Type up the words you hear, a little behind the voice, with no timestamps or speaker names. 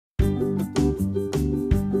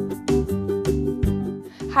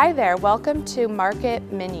Hi there, welcome to Market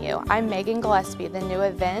Menu. I'm Gillespie, the new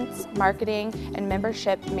Events, Marketing, and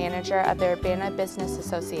Membership Manager of the Urbana Business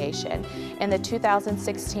Association in the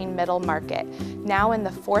 2016 Middle Market. Now in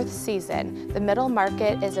the 4th season, the Middle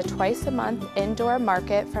Market is a twice-a-month indoor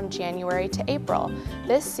market from January to April.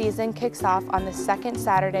 This season kicks off on the 2nd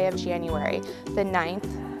Saturday of January, the 9th,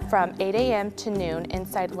 from 8 a.m. to noon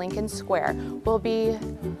inside Lincoln Square. We'll be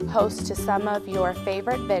host to some of your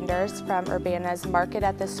favorite vendors from Urbana's Market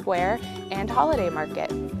at the Square and Holiday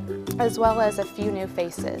Market, as well as a few new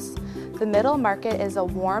faces. The Middle Market is a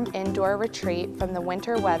warm indoor retreat from the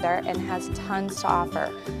winter weather and has tons to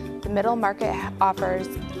offer. The Middle Market offers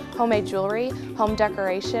homemade jewelry, home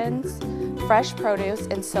decorations, fresh produce,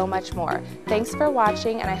 and so much more. Thanks for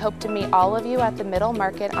watching, and I hope to meet all of you at the Middle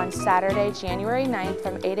Market on Saturday, January 9th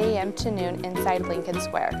from 8 a.m. to noon inside Lincoln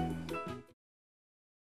Square.